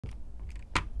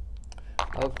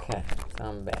Okay, so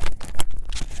I'm back.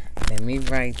 Let me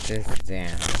write this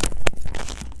down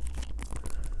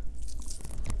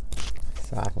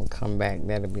so I can come back.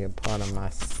 That'll be a part of my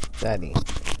study.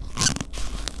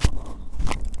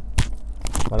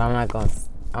 But I'm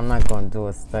not gonna do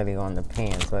a study on the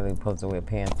pants, whether you're supposed to wear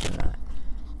pants or not.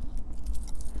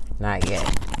 Not yet.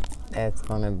 That's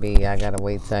gonna be, I gotta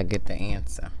wait till I get the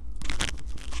answer.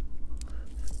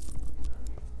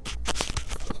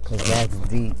 Because that's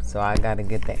deep, so I gotta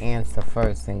get the answer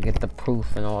first and get the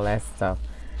proof and all that stuff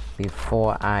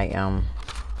before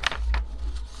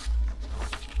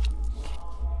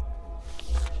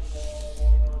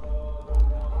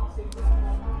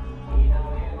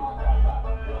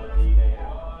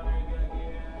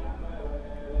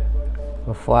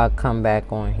before I come back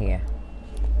on here.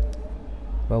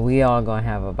 But we all gonna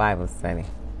have a Bible study.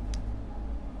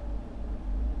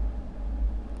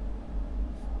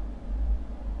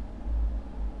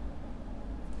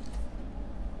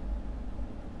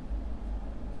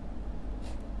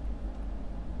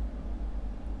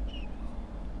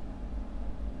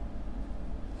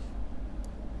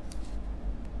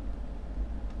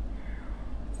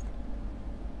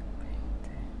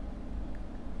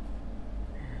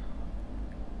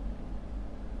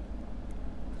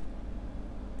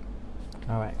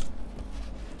 All right.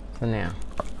 So now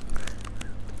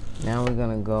we're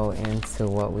gonna go into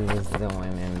what we was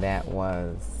doing, and that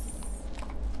was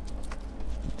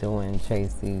doing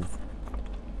Tracy's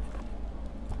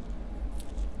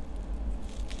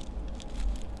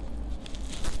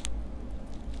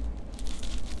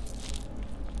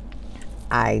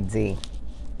ID.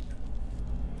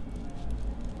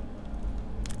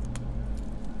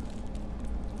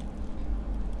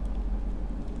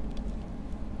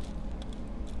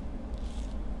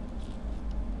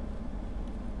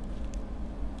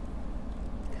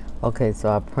 Okay, so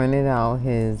I printed out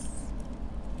the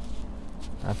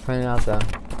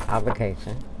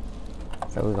application.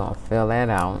 So we're gonna fill that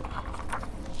out.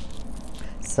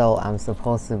 So I'm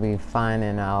supposed to be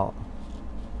finding out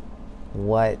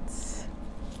what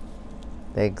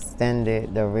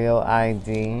the real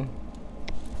ID,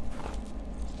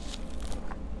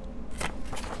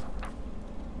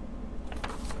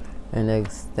 and the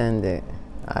extended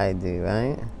ID,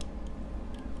 right?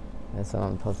 That's what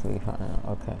I'm supposed to be finding out.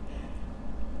 Okay.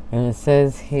 And it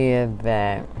says here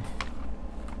that,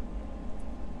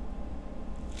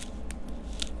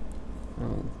 let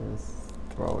me just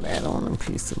throw that on a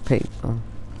piece of paper.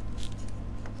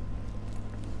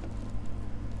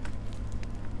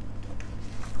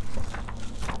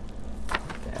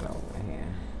 Put that over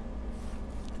here.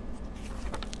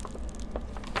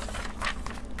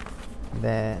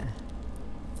 That,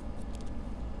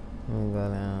 let me go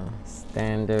down,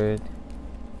 standard.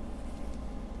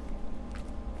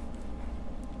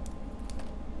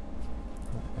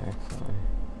 Actually,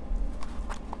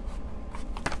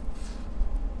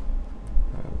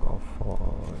 I'll go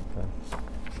forward with this.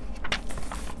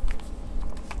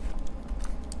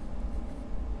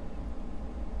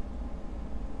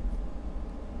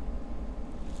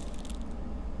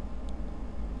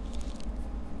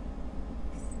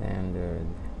 Standard.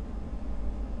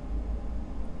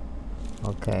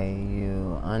 Okay,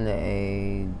 you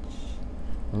underage.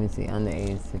 Let me see,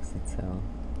 underage 62.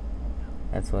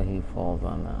 That's what he falls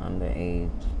on, the underage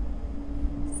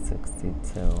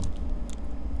 62.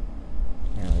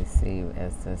 And receive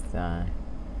SSI.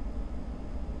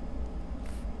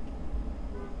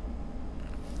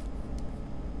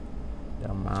 The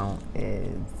amount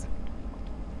is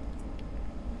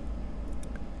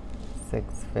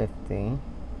 $650.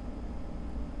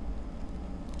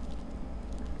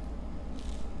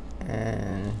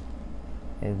 And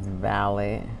it's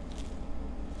valid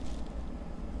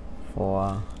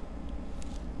for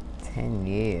 10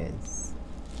 years.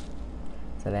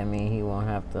 So that means he won't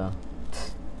have to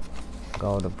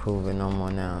go to prove it no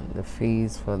more now. The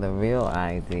fees for the real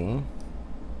ID, New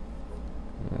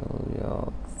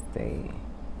York State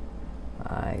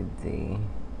ID,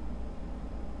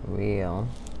 real,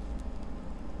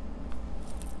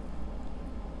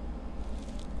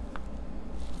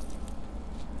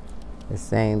 the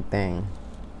same thing.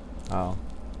 Oh,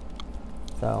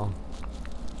 so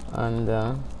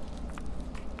under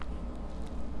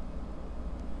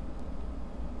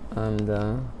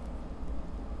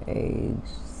age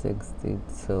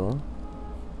 62,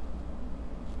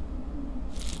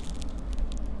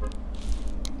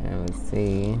 and we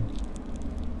see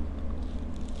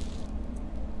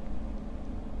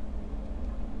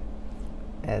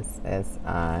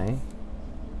SSI,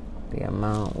 the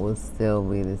amount will still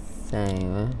be the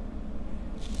same.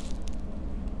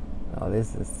 Oh,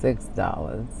 this is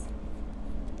 $6.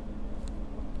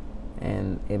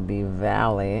 and it be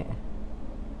valid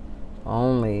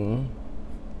only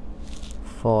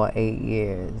for 8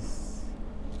 years.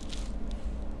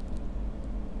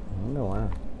 I wonder why.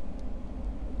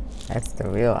 That's the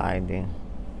real ID.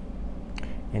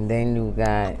 And then you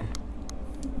got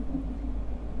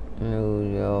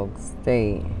New York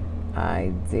State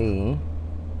ID,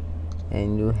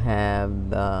 and you have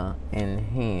the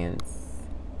enhanced.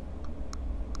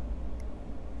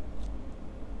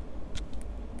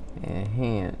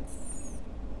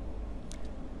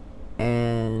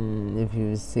 And if you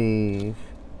receive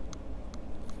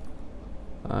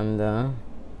under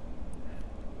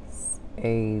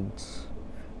age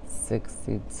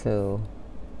 62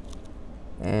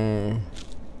 and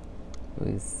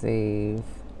receive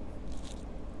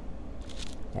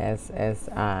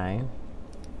SSI,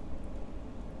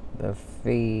 the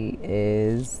fee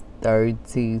is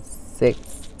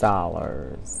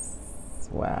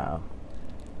 $36. Wow.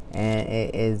 And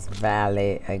it is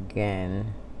valid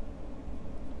again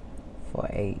for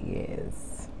 8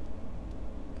 years.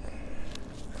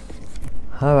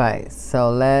 Alright,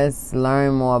 so let's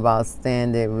learn more about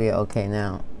standard real. Okay,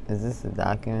 now, is this the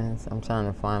documents? I'm trying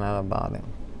to find out about it.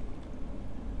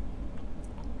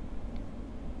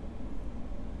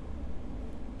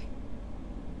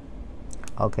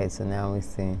 Okay, so now we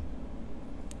see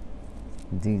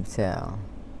detailed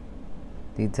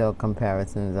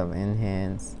comparisons of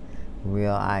enhanced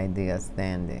real ID or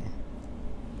standard.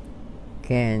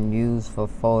 Can use for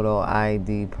photo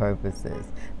ID purposes.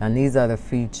 Now these are the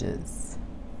features.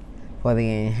 For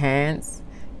the enhanced,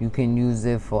 you can use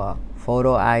it for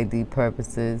photo ID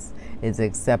purposes. It's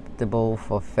acceptable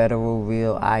for federal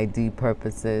real ID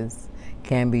purposes.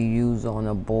 Can be used on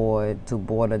a board to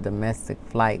board a domestic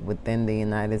flight within the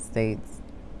United States.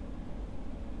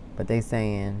 But they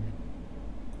saying,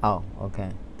 oh,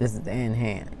 okay, this is the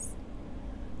enhanced.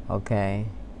 Okay.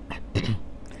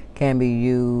 Can be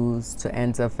used to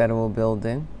enter a federal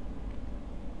building.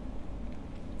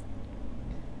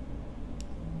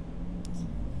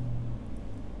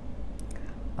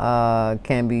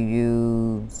 Can be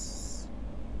used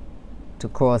to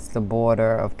cross the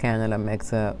border of Canada,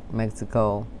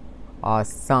 Mexico, or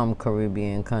some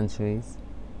Caribbean countries.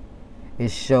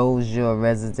 It shows your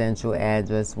residential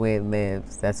address where it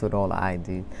lives. That's what all the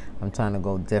ID. I'm trying to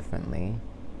go differently.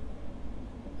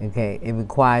 Okay, it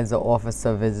requires an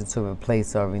officer visit to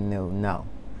replace or renew. No.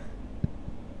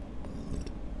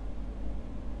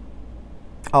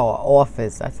 Oh, an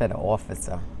office. I said an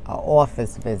officer. An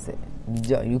office visit.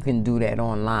 You can do that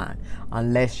online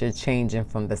unless you're changing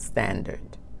from the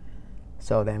standard.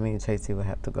 So that means Tracy will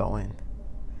have to go in.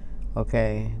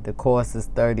 Okay, the course is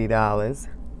 $30.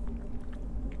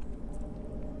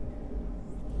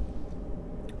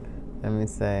 Let me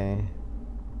say.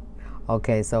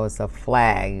 Okay, so it's a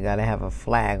flag. You gotta have a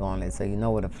flag on it. So you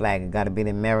know what a flag. It gotta be the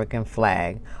American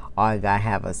flag, or you gotta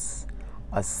have a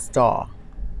star.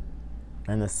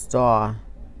 And the star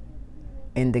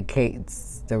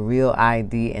indicates the real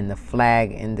ID, and the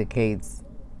flag indicates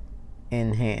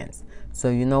enhanced. So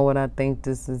you know what I think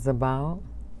this is about,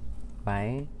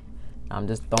 right? I'm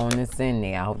just throwing this in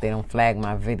there. I hope they don't flag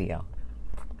my video.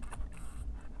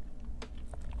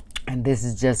 And this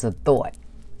is just a thought.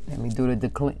 Let me do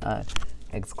the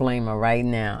exclaimer right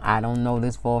now. I don't know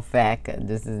this for a fact.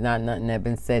 This is not nothing that's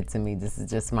been said to me. This is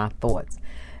just my thoughts.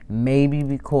 Maybe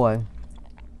because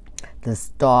the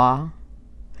star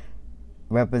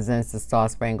represents the Star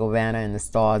Spangled Banner and the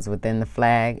stars within the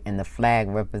flag, and the flag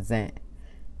represent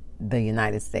the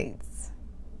United States.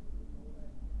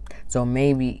 So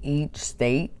maybe each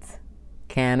state,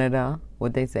 Canada,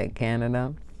 what they say,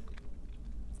 Canada,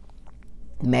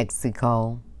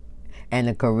 Mexico, and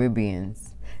the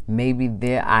Caribbeans, maybe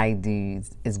their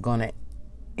IDs is going to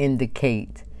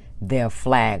indicate their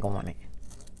flag on it.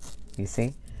 You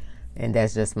see? And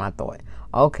that's just my thought.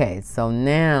 Okay, so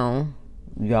now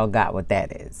y'all got what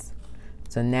that is.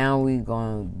 So now we're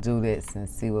going to do this and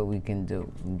see what we can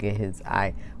do. Get his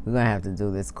eye. We're going to have to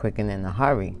do this quick and in a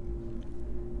hurry.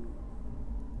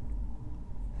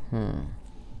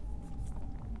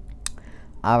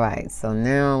 All right, so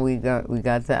now we got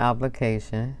the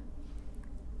application.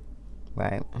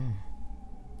 Right.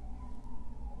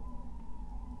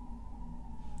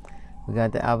 We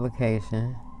got the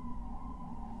application.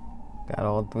 Got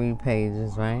all 3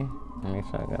 pages, right? Let me make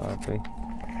sure I got all 3.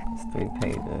 It's 3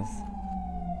 pages.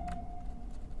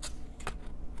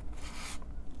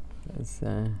 Let's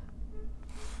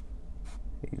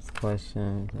these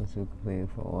questions must be completed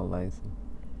for all license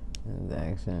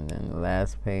transaction. And the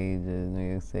last page is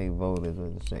New York State voters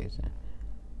registration.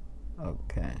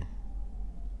 Okay.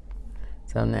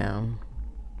 So now,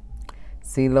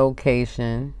 See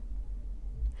location,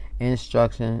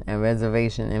 instruction, and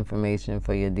reservation information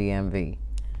for your DMV.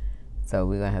 So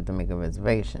we're going to have to make a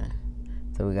reservation.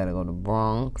 So we got to go to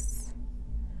Bronx.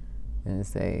 And it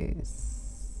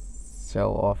says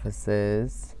show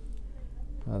offices.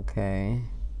 Okay.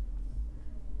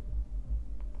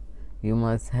 You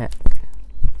must have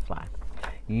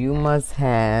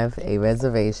a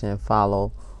reservation and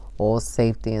follow all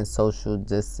safety and social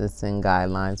distancing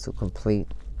guidelines to complete.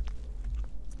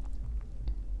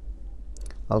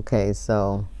 Okay,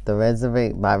 so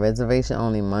the by reservation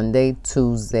only Monday,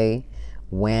 Tuesday,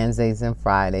 Wednesdays, and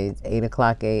Fridays, 8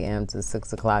 o'clock a.m. to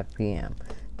 6 o'clock p.m.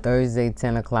 Thursday,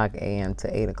 10 o'clock a.m.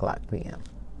 to 8 o'clock p.m.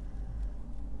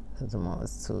 So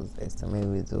tomorrow's Tuesday, so maybe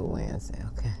we do Wednesday,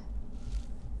 okay?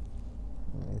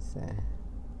 Let me see.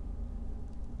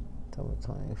 October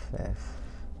 25th.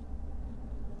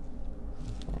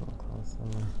 Close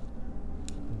enough.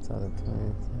 Until the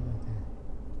 27th.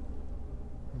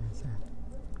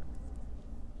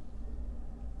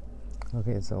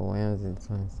 Okay, so Wednesday,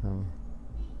 27th.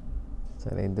 So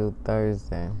they do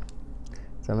Thursday.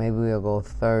 So maybe we'll go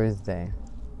Thursday.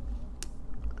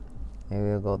 Maybe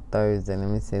we'll go Thursday. Let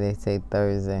me see. They say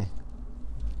Thursday.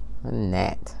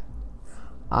 Net.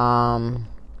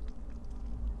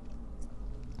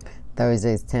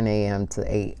 Thursday's 10 a.m. to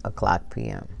 8 o'clock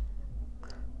p.m.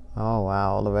 Oh,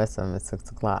 wow. All the rest of them is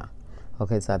 6 o'clock.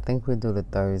 Okay, so I think we'll do the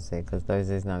Thursday because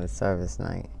Thursday's not a service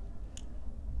night.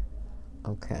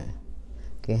 Okay.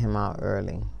 Get him out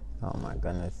early. Oh, my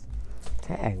goodness.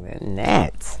 Tag the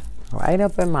gnat. Right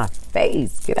up in my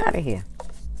face. Get out of here.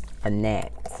 A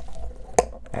gnat.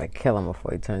 Gotta kill him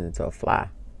before he turns into a fly.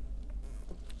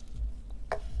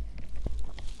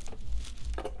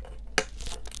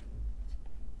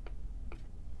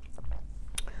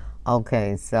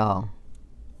 Okay, so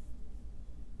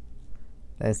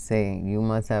let's see. You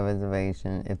must have a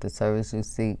reservation. If the service you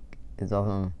seek is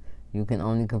offered, you can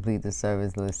only complete the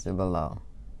service listed below.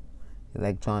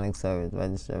 Electronic service,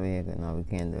 register vehicle. No, we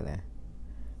can't do that.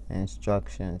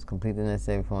 Instructions. Complete the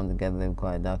necessary forms together the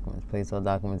required documents. Place all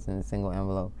documents in a single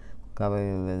envelope. Copy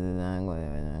the design,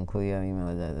 include your email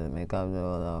address. Make copies of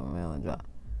all the mail and drop.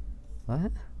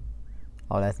 What?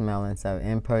 Oh, that's mail-in service.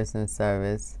 In-person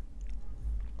service.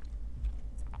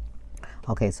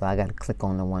 Okay, so I got to click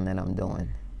on the one that I'm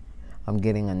doing. I'm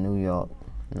getting a New York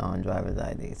non-driver's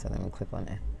ID, so let me click on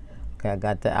that. Okay, I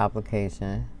got the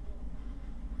application.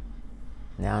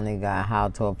 Now they got how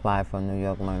to apply for New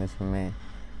York Learner's Permit,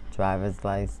 driver's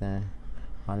license,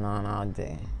 or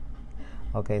non-ID.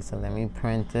 Okay, so let me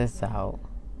print this out.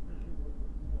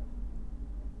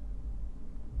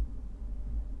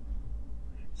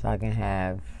 So I can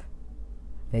have,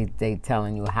 they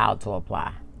telling you how to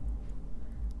apply.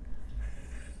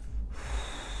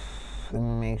 Let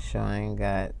me make sure I ain't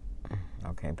got,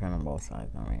 okay, print on both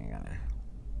sides. No, we ain't got it.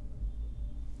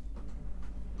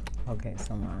 Okay,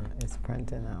 so it's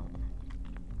printing out.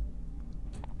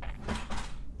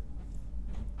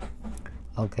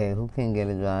 Okay, who can get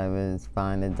a driver's?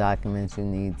 Find the documents you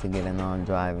need to get a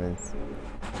non-driver's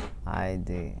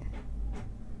ID.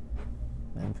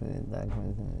 And put the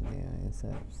documents in the DMV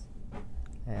steps.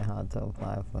 And how to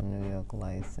apply for New York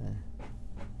license.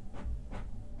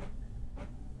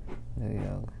 New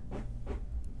York.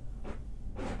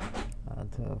 How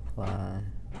to apply.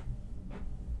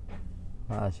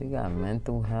 Wow, she got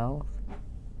mental health?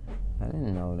 I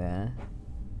didn't know that.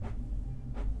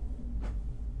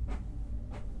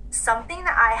 Something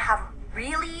that I have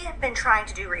really been trying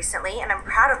to do recently, and I'm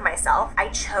proud of myself, I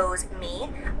chose me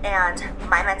and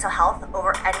my mental health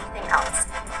over anything else.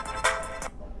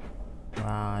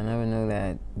 Wow, I never knew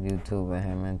that YouTuber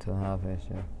had mental health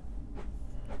issues.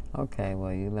 Okay,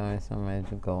 well, you learn something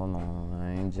as you go along.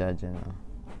 I ain't judging them.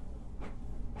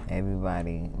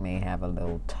 Everybody may have a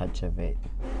little touch of it,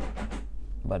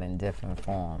 but in different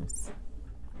forms.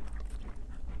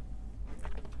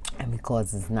 And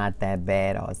because it's not that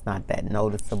bad or it's not that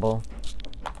noticeable,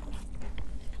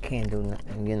 can't do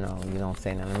nothing, you know, you don't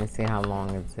say nothing. Let me see how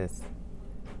long is this.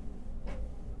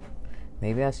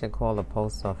 Maybe I should call the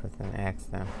post office and ask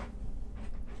them.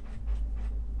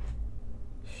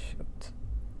 Shoot.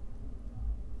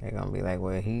 They're going to be like,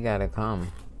 well, he got to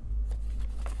come.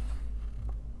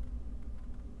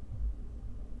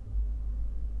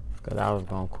 Because I was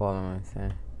going to call him and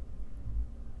say,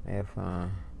 if,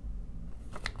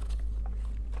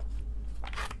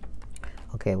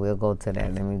 okay, we'll go to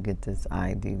that. Let me get this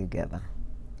ID together.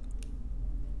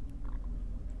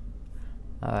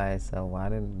 Alright, so why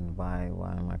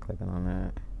am I clicking on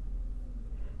that?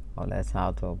 Oh, that's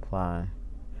how to apply.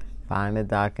 Find the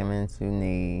documents you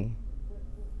need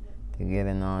to get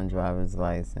a non-driver's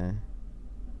license.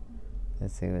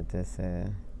 Let's see what this is.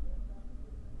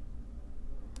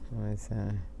 Let me see.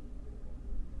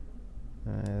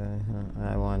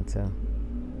 I want to.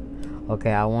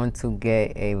 Okay, I want to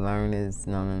get a learner's.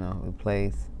 No.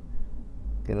 Replace.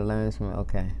 Get a learner's from.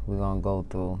 Okay, we're gonna go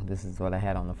through. This is what I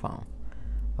had on the phone.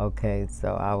 Okay,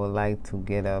 so I would like to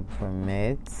get a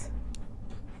permit,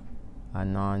 a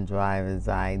non-driver's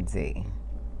ID.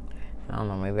 I don't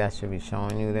know, maybe I should be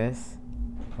showing you this.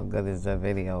 How good is the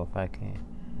video if I can?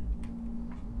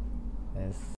 Let's